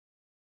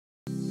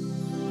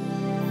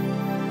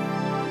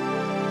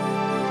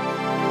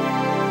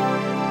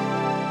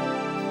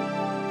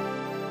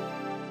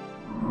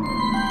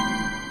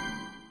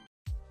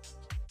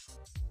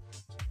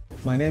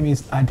my name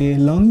is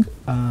Longe.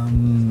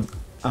 I'm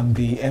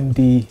the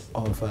MD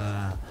of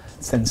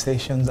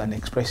Sensations and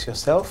Express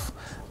Yourself.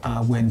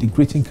 We're in the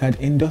greeting card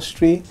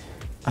industry,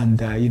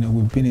 and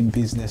we've been in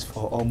business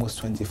for almost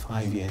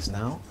 25 years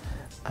now,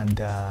 and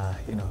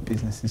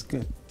business is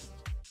good.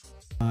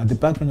 The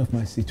background of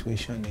my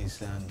situation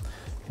is,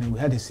 we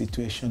had a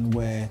situation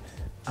where,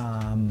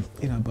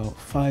 about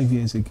 5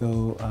 years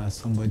ago,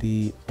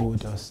 somebody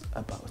owed us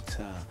about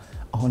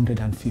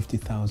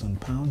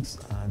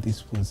 £150,000.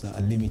 This was a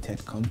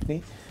limited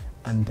company,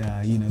 and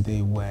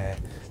they were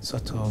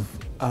sort of,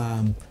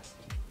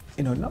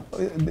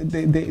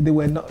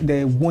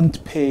 they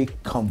won't pay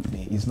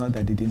company. It's not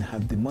that they didn't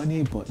have the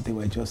money, but they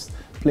were just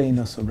playing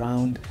us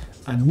around,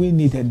 and we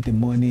needed the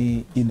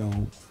money,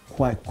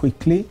 quite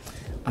quickly,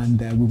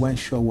 and we weren't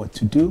sure what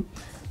to do,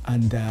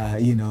 and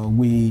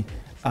we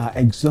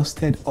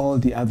exhausted all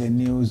the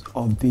avenues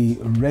of the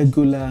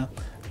regular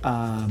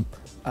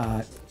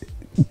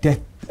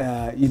debt,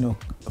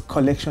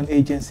 collection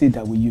agency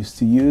that we used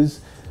to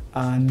use,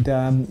 and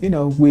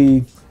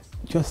we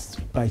just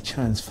by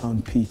chance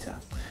found Peter.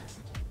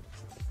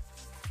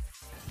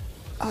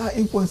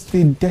 It was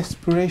the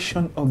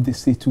desperation of the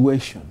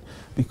situation,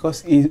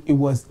 because it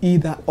was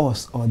either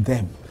us or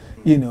them,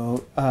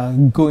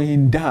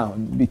 going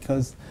down,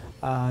 because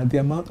the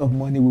amount of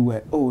money we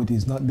were owed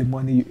is not the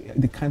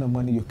kind of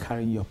money you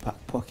carry in your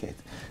pocket.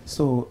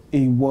 So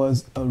it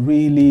was a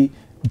really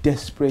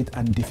desperate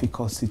and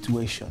difficult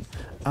situation,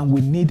 and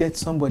we needed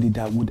somebody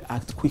that would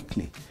act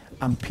quickly,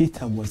 and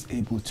Peter was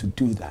able to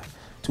do that,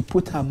 to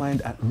put our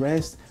mind at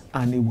rest,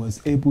 and he was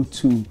able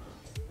to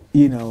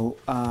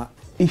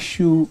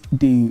issue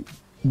the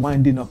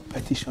winding up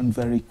petition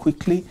very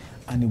quickly,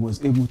 and he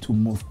was able to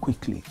move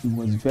quickly. He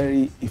was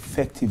very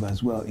effective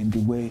as well in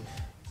the way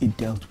he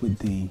dealt with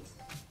the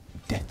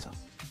debtor.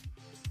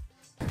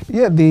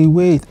 Yeah, the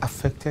way it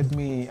affected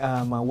me,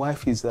 my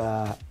wife is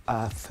a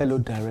fellow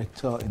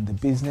director in the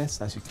business.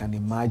 As you can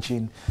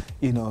imagine,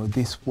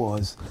 this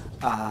was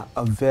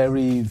a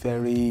very,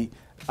 very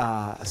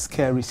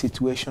scary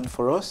situation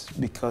for us,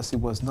 because it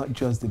was not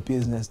just the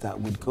business that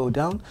would go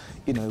down,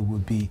 it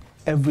would be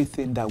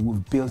everything that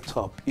we've built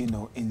up,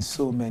 in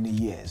so many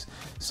years.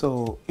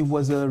 So it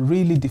was a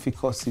really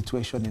difficult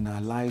situation in our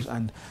lives,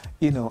 and,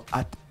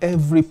 at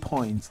every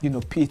point,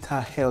 Peter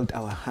held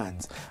our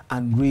hands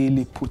and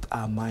really put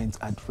our minds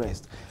at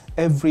rest.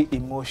 Every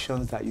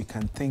emotion that you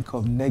can think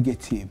of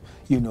negative,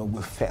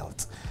 we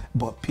felt.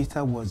 But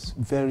Peter was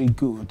very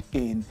good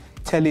in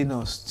telling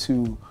us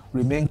to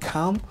remain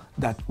calm,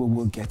 that we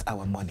will get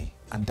our money.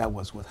 And that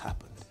was what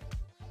happened.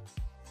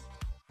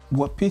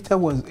 What Peter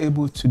was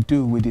able to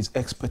do with his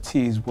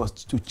expertise was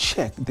to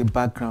check the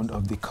background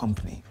of the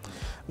company.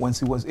 Once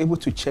he was able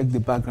to check the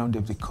background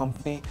of the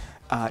company,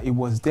 he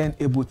was then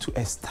able to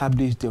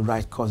establish the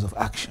right course of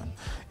action.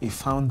 He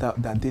found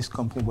out that this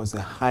company was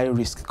a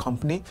high-risk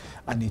company,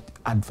 and it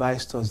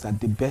advised us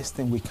that the best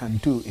thing we can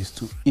do is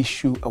to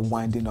issue a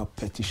winding up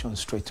petition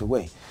straight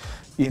away.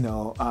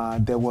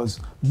 There was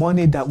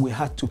money that we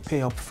had to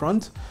pay up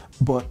front,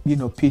 but,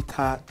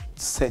 Peter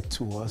said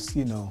to us,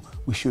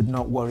 we should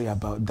not worry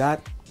about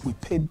that. We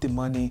paid the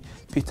money.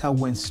 Peter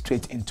went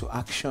straight into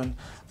action.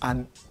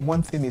 And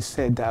one thing he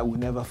said that I will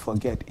never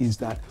forget is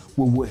that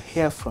we will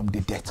hear from the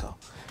debtor.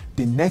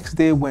 The next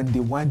day, when the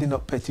winding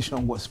up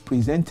petition was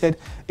presented,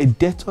 a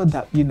debtor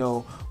that,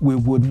 we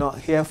would not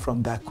hear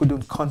from, that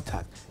couldn't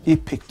contact, he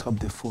picked up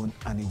the phone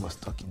and he was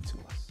talking to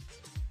us.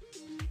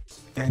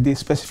 And the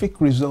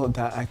specific result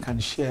that I can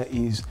share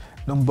is,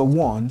 number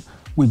one,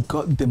 we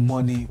got the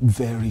money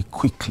very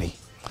quickly,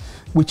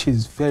 which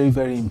is very,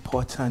 very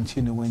important,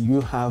 when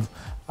you have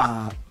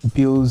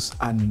bills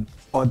and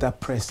other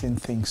pressing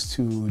things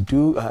to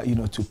do,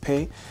 to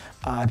pay.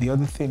 The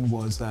other thing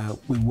was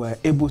we were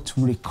able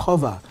to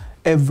recover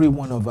every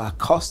one of our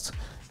costs,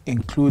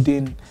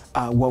 including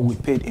what we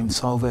paid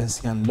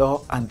insolvency and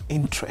law and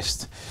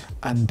interest.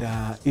 And,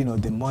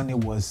 the money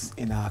was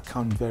in our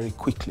account very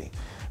quickly.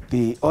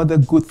 The other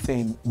good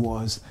thing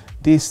was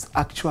this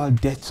actual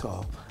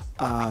debtor,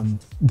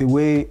 the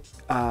way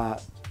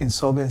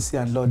insolvency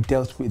and law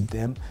dealt with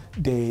them,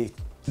 they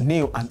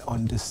knew and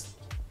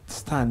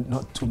understand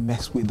not to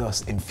mess with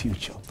us in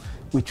future,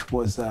 which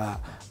was a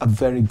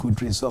very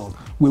good result.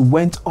 We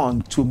went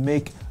on to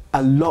make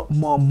a lot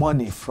more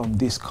money from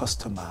this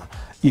customer,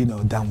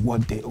 than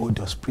what they owed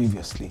us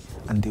previously,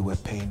 and they were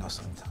paying us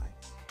on time.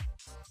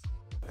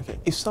 Okay.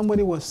 If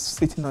somebody was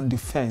sitting on the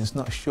fence,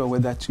 not sure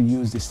whether to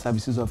use the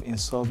services of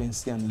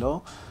insolvency and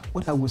law,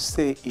 what I would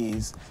say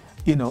is,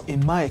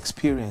 in my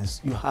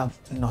experience, you have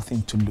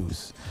nothing to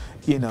lose.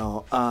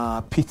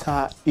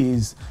 Peter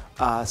is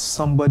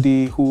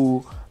somebody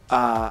who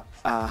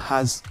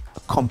has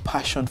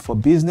compassion for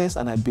business,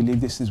 and I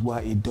believe this is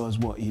why he does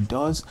what he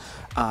does.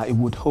 It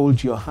would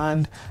hold your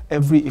hand.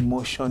 Every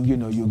emotion you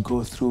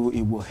go through,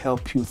 it will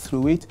help you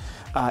through it.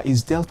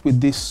 He's dealt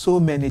with this so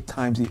many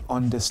times. He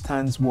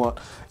understands what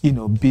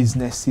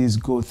businesses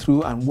go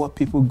through and what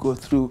people go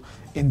through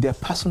in their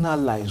personal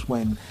lives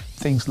when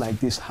things like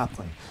this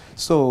happen.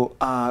 So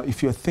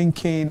if you're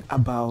thinking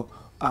about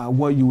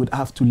what you would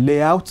have to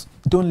lay out,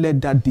 don't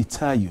let that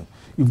deter you.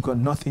 You've got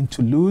nothing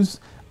to lose.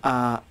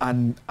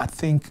 And I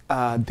think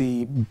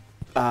the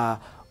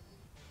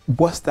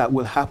worst that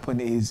will happen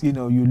is, you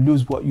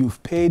lose what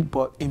you've paid.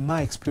 But in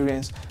my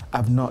experience,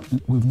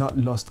 we've not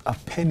lost a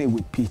penny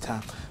with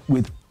Peter.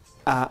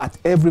 At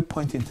every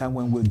point in time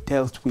when we've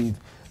dealt with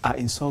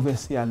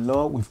insolvency and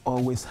law, we've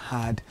always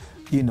had,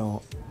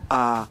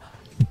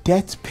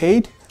 debt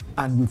paid,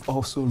 and we've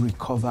also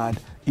recovered,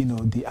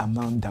 the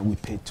amount that we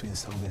paid to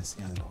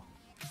insolvency and law.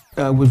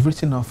 We've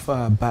written off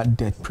bad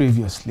debt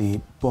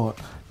previously, but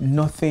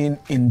nothing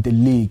in the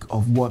league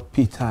of what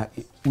Peter,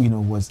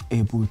 was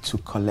able to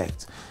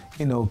collect.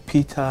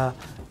 Peter,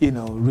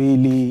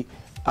 really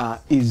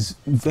is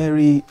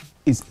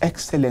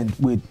excellent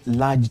with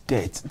large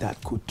debts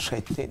that could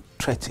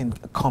threaten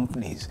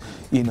companies,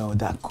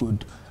 that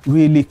could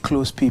really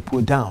close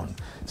people down.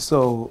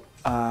 So,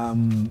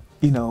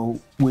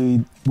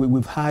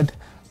 we've had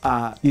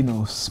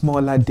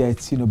smaller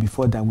debts,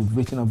 before that we've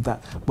written off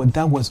that, but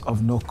that was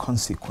of no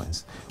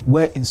consequence.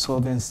 Where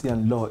insolvency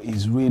and law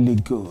is really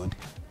good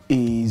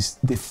is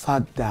the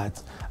fact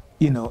that,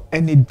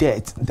 any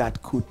debt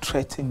that could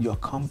threaten your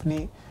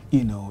company,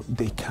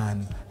 they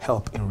can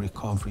help in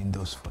recovering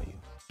those for you.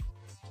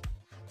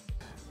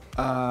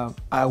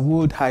 I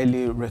would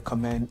highly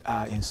recommend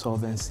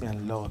insolvency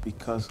and law,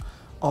 because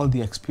all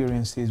the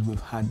experiences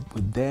we've had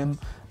with them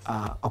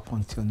up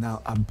until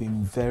now have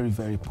been very,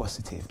 very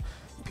positive.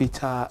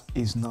 Peter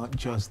is not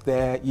just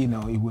there,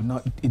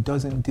 it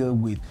doesn't deal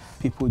with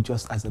people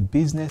just as a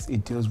business,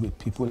 it deals with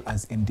people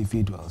as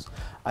individuals.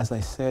 As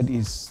I said,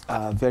 he's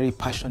very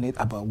passionate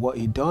about what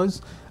he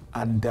does,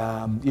 and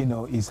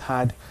he's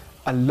had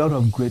a lot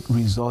of great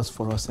results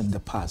for us in the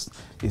past.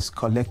 He's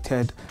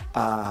collected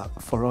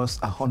for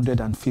us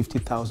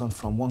 150,000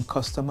 from one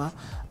customer.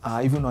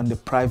 Even on the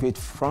private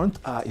front,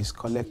 he's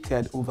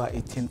collected over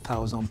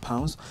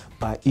 £18,000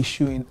 by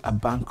issuing a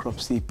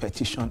bankruptcy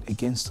petition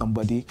against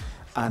somebody,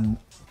 and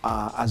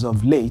as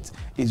of late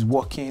is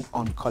working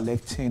on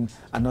collecting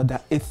another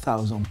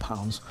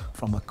 £8,000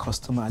 from a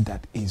customer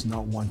that is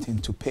not wanting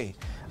to pay.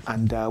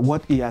 And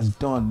what he has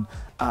done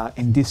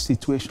in this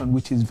situation,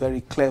 which is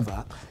very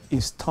clever,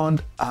 is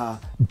turned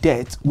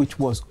debt which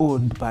was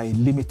owned by a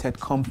limited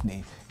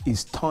company,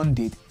 is turned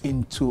it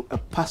into a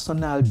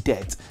personal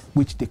debt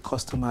which the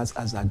customers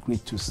has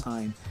agreed to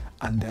sign,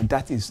 and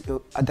that is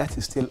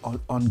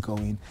still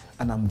ongoing,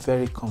 and I'm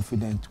very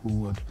confident we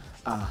would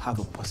have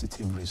a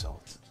positive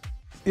result.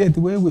 Yeah,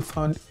 the way we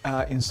found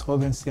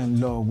insolvency and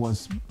law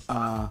was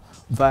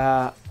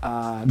via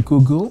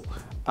Google.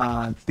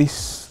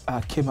 This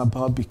came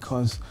about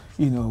because,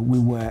 we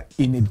were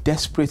in a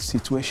desperate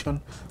situation.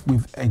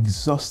 We've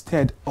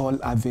exhausted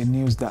all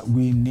avenues that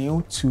we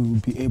knew to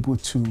be able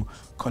to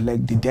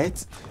collect the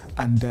debt,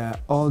 and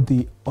all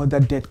the other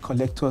debt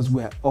collectors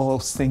were all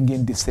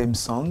singing the same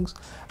songs.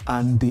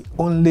 And the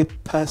only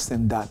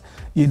person that,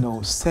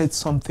 said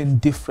something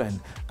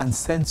different and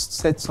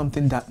said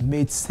something that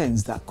made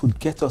sense, that could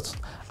get us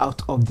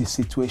out of the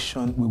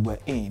situation we were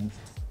in,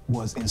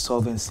 was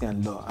insolvency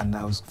and law. And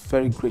I was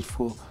very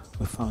grateful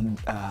we found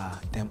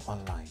them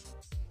online.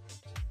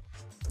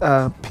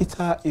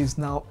 Peter is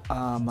now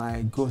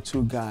my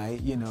go-to guy,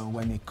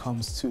 when it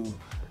comes to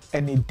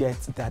any debt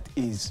that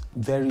is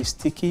very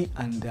sticky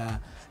and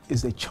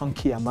is a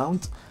chunky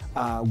amount.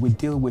 We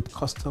deal with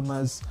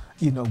customers,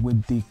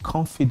 with the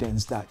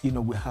confidence that,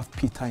 we have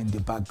Peter in the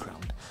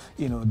background.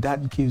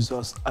 That gives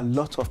us a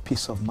lot of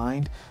peace of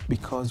mind,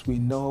 because we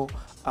know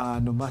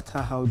no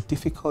matter how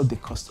difficult the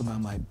customer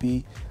might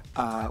be,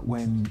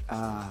 when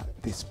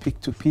they speak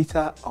to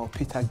Peter or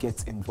Peter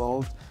gets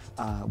involved,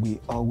 we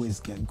always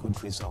get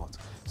good results.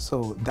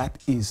 So that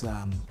is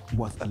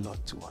worth a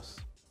lot to us.